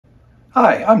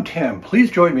Hi, I'm Tim.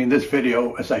 Please join me in this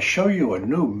video as I show you a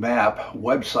new map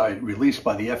website released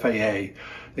by the FAA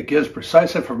that gives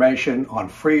precise information on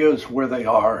FRIAs, where they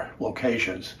are,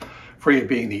 locations. FRIA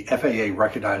being the FAA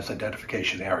Recognized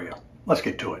Identification Area. Let's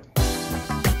get to it.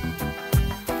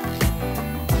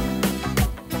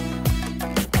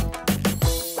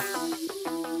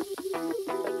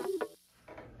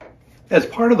 As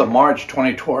part of the March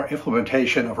 2020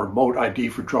 implementation of remote ID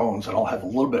for drones, and I'll have a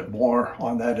little bit more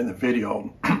on that in the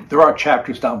video, there are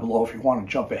chapters down below if you want to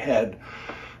jump ahead.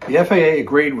 The FAA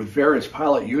agreed with various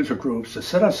pilot user groups to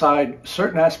set aside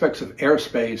certain aspects of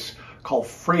airspace called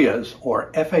FRIAs, or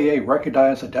FAA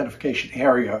Recognized Identification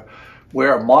Area,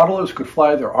 where modelers could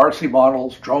fly their RC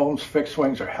models, drones, fixed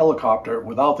wings, or helicopter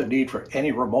without the need for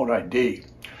any remote ID.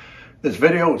 This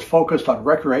video is focused on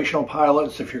recreational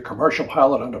pilots. If you're a commercial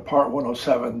pilot under Part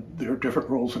 107, there are different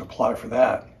rules that apply for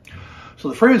that. So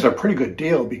the FRIAs are a pretty good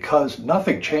deal because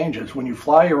nothing changes. When you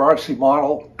fly your RC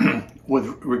model with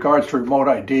regards to remote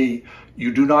ID,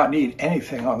 you do not need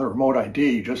anything on the remote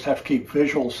ID. You just have to keep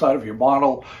visual sight of your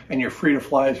model and you're free to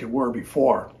fly as you were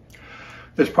before.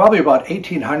 There's probably about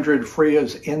 1,800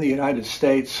 FRIAs in the United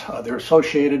States. They're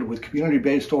associated with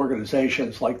community-based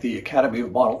organizations like the Academy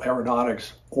of Model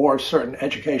Aeronautics or certain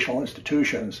educational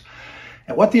institutions.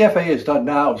 And what the FAA has done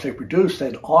now is they've produced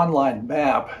an online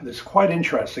map that's quite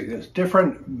interesting. There's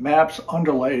different maps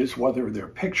underlays, whether they're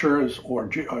pictures or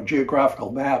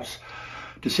geographical maps,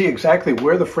 to see exactly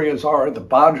where the FRIAs are, the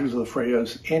boundaries of the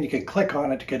FRIAs, and you can click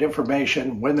on it to get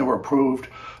information when they were approved,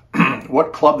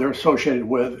 what club they're associated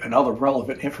with, and other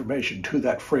relevant information to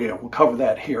that FRIA. We'll cover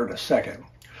that here in a second.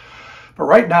 But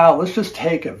right now, let's just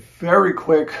take a very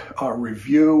quick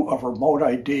review of remote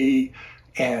ID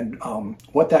and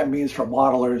what that means for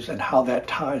modelers and how that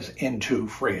ties into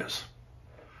FRIAs.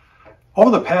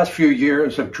 Over the past few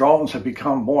years, as drones have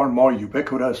become more and more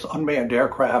ubiquitous, unmanned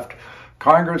aircraft,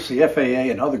 Congress, the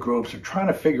FAA, and other groups are trying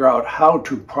to figure out how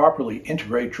to properly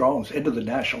integrate drones into the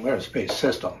national airspace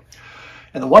system.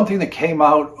 And the one thing that came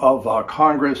out of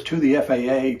Congress to the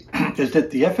FAA is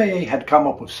that the FAA had come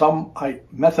up with some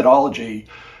methodology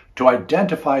to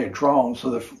identify a drone so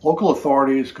that local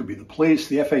authorities, could be the police,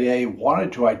 the FAA,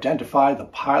 wanted to identify the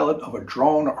pilot of a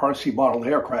drone RC model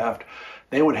aircraft,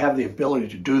 they would have the ability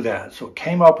to do that. So it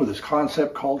came up with this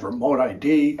concept called remote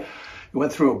ID. It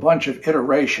went through a bunch of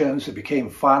iterations. It became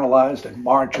finalized in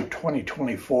March of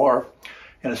 2024.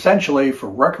 And essentially, for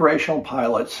recreational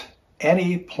pilots,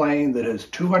 any plane that is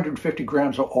 250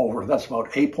 grams or over, that's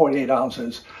about 8.8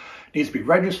 ounces, needs to be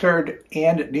registered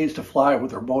and it needs to fly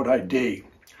with remote ID.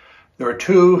 There are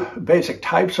two basic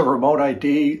types of remote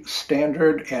ID,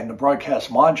 standard and the broadcast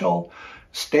module.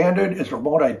 Standard is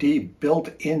remote ID built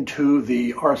into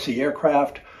the RC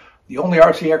aircraft. The only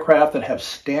RC aircraft that have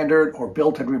standard or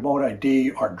built-in remote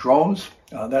ID are drones.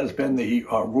 That has been the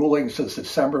ruling since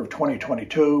December of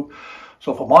 2022.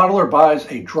 So if a modeler buys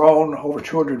a drone over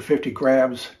 250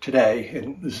 grams today,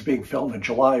 and this is being filmed in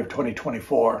July of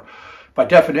 2024, by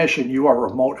definition, you are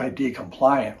remote ID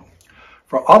compliant.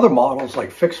 For other models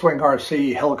like fixed-wing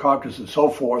RC, helicopters, and so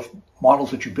forth, models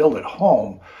that you build at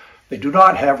home, they do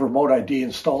not have remote ID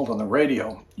installed on the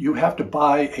radio. You have to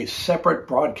buy a separate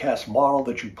broadcast model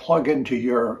that you plug into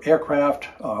your aircraft,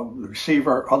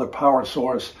 receiver, other power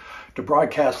source to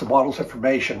broadcast the model's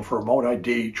information for remote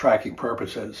ID tracking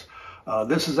purposes.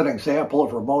 This is an example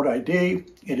of remote ID.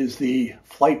 It is the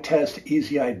flight test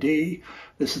Easy ID.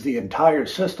 This is the entire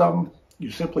system.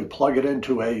 You simply plug it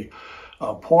into a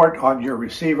port on your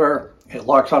receiver. It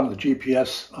locks onto the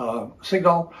GPS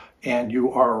signal, and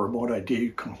you are remote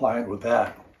ID compliant with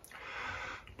that.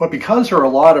 But because there are a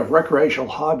lot of recreational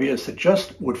hobbyists that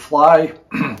just would fly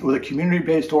with a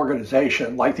community-based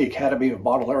organization like the Academy of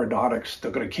Model Aeronautics,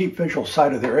 they're going to keep visual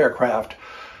sight of their aircraft.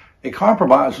 A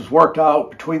compromise was worked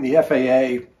out between the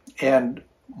FAA and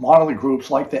modeling groups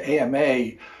like the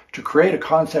AMA to create a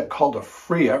concept called a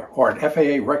FRIA, or an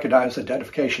FAA Recognized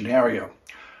Identification Area.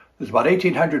 There's about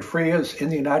 1,800 FRIAs in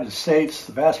the United States,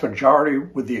 the vast majority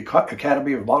with the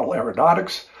Academy of Model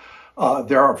Aeronautics.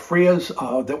 There are FRIAs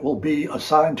that will be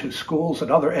assigned to schools and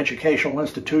other educational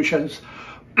institutions.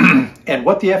 And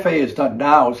what the FAA has done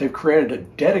now is they've created a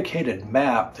dedicated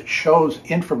map that shows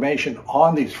information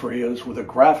on these FRIAs with a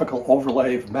graphical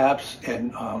overlay of maps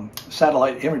and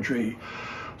satellite imagery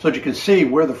so that you can see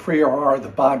where the FRIA are, the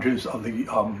boundaries of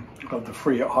the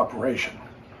FRIA operation.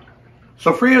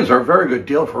 So FRIAs are a very good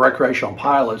deal for recreational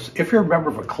pilots. If you're a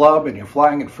member of a club and you're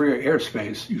flying in FRIA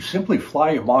airspace, you simply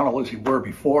fly your model as you were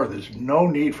before. There's no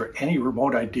need for any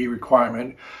remote ID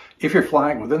requirement if you're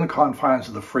flying within the confines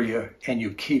of the FRIA and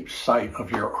you keep sight of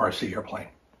your RC airplane.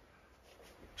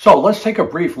 So let's take a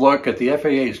brief look at the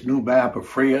FAA's new map of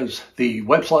FRIAs. The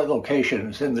website location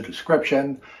is in the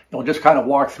description. We'll just kind of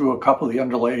walk through a couple of the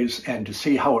underlays and to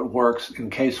see how it works in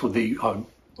case with the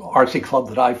RC club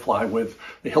that I fly with,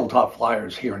 the Hilltop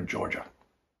Flyers here in Georgia.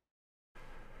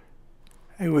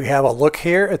 And we have a look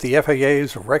here at the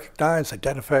FAA's Recognized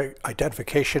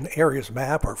Identification Areas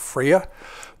map, or FRIA.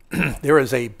 There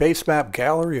is a base map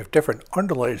gallery of different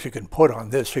underlays you can put on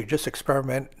this, so you just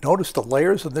experiment. Notice the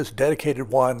layers in this dedicated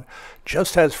one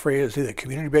just has FRIA as either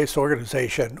community-based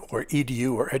organization or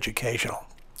EDU or educational.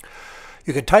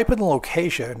 You can type in the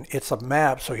location. It's a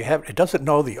map, so it doesn't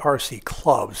know the RC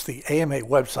clubs. The AMA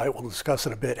website, we'll discuss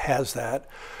in a bit, has that.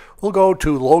 We'll go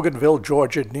to Loganville,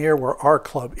 Georgia, near where our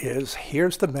club is.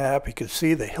 Here's the map. You can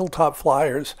see the Hilltop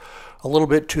Flyers a little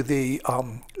bit to the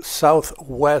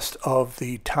southwest of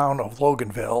the town of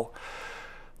Loganville.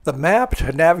 The map,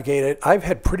 to navigate it, I've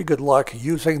had pretty good luck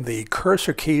using the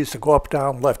cursor keys to go up,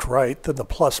 down, left, right, then the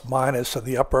plus, minus in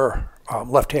the upper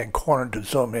left-hand corner to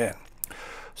zoom in.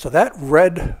 So that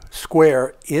red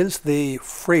square is the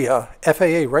FRIA,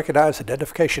 FAA Recognized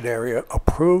Identification Area,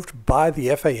 approved by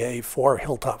the FAA for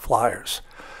Hilltop Flyers.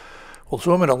 We'll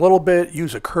zoom in a little bit,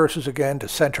 use the cursors again to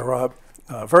center up.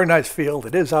 Very nice field.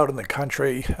 It is out in the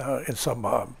country in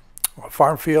some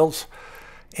farm fields.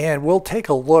 And we'll take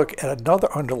a look at another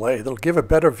underlay that'll give a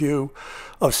better view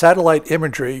of satellite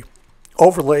imagery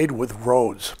overlaid with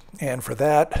roads. And for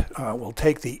that, we'll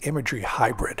take the imagery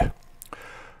hybrid.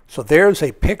 So there's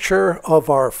a picture of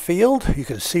our field. You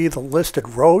can see the listed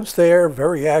roads there,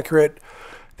 very accurate.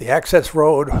 The access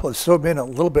road, let's zoom in a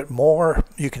little bit more.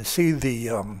 You can see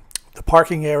the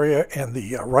parking area and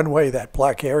the runway, that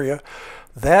black area.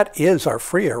 That is our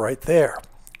FRIA right there.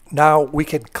 Now we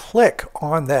can click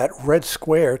on that red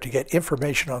square to get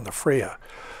information on the FRIA.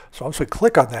 So once we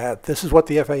click on that, this is what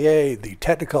the FAA, the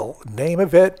technical name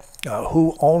of it,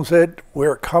 who owns it,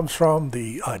 where it comes from,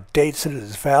 the dates that it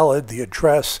is valid, the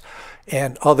address,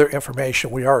 and other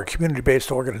information. We are a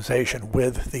community-based organization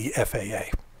with the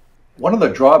FAA. One of the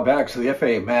drawbacks of the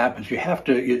FAA map is you have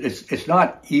to, it's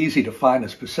not easy to find a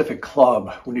specific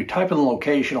club. When you type in the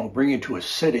location, it'll bring you to a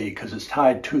city because it's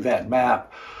tied to that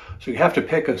map. So you have to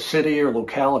pick a city or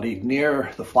locality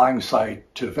near the flying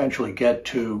site to eventually get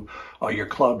to your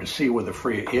club to see where the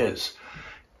FRIA is.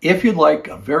 If you'd like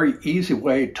a very easy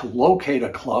way to locate a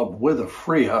club with a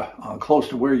FRIA close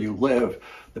to where you live,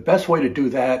 the best way to do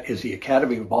that is the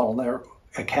Academy of Model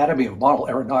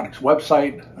Aeronautics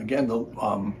website. Again, the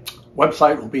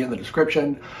website will be in the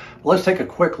description. Let's take a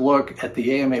quick look at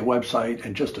the AMA website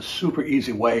and just a super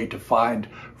easy way to find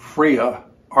FRIA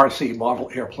RC model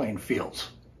airplane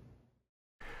fields.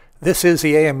 This is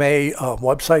the AMA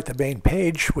website, the main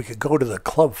page. We could go to the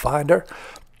club finder,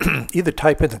 either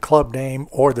type in the club name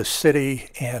or the city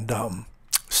and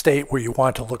state where you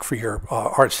want to look for your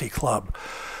RC club.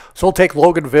 So we'll take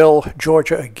Loganville,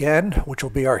 Georgia again, which will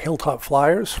be our Hilltop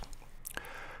Flyers.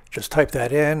 Just type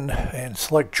that in and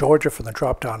select Georgia from the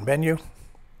drop-down menu.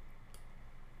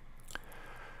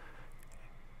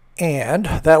 And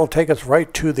that'll take us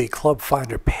right to the Club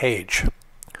Finder page.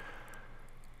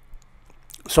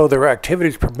 So there are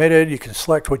activities permitted. You can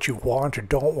select what you want or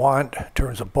don't want in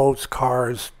terms of boats,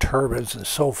 cars, turbines, and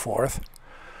so forth.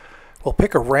 We'll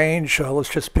pick a range. Let's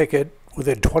just pick it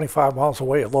within 25 miles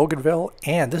away at Loganville.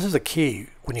 And this is a key.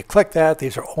 When you click that,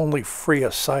 these are only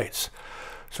FRIA sites.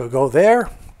 So go there.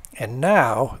 And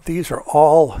now these are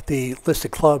all the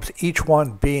listed clubs, each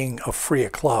one being a FRIA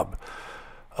club.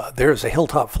 There's the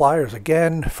Hilltop Flyers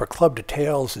again. For club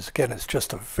details, it's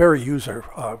just a very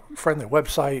user-friendly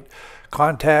website.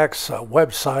 Contacts,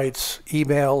 websites,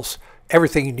 emails,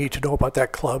 everything you need to know about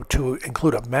that club to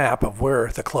include a map of where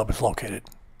the club is located.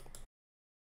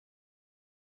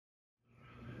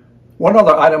 One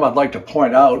other item I'd like to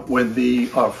point out, when the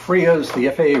FRIAs, the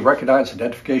FAA Recognized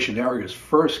Identification Areas,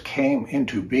 first came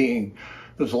into being,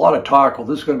 there's a lot of talk, well,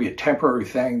 this is going to be a temporary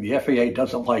thing. The FAA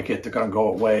doesn't like it. They're going to go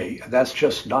away. And that's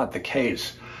just not the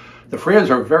case. The FRIAs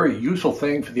are a very useful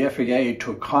thing for the FAA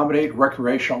to accommodate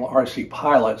recreational RC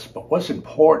pilots. But what's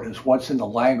important is what's in the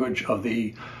language of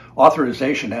the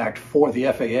Authorization Act for the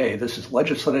FAA. This is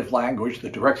legislative language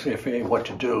that directs the FAA what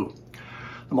to do.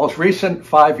 The most recent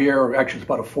 5-year, or actually it's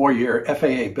about a 4-year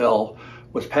FAA bill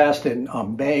was passed in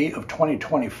May of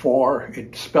 2024.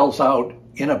 It spells out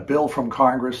in a bill from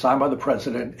Congress, signed by the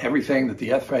President, everything that the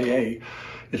FAA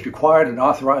is required and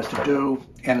authorized to do.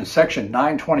 And in Section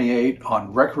 928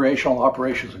 on recreational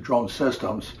operations of drone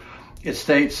systems, it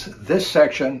states this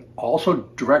section also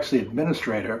directs the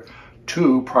administrator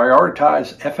to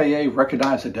prioritize FAA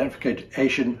Recognized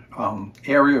Identification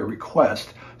Area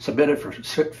requests submitted for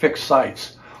fixed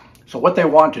sites. So what they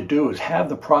want to do is have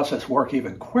the process work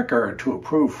even quicker to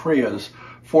approve FRIAs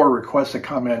for requests that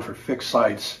come in for fixed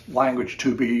sites, language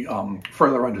to be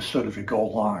further understood as we go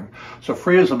along. So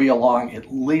FRIAs will be along at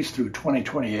least through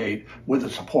 2028 with the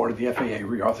support of the FAA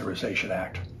Reauthorization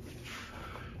Act.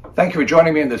 Thank you for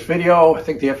joining me in this video. I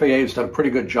think the FAA has done a pretty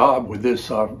good job with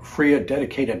this FRIA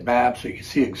dedicated map, so you can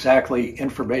see exactly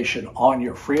information on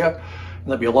your FRIA. And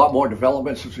there'll be a lot more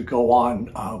developments as we go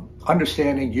on,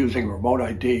 understanding using remote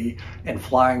ID and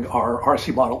flying our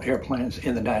RC model airplanes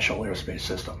in the National Airspace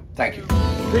System. Thank you.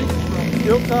 Peace from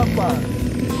Hilltop 5.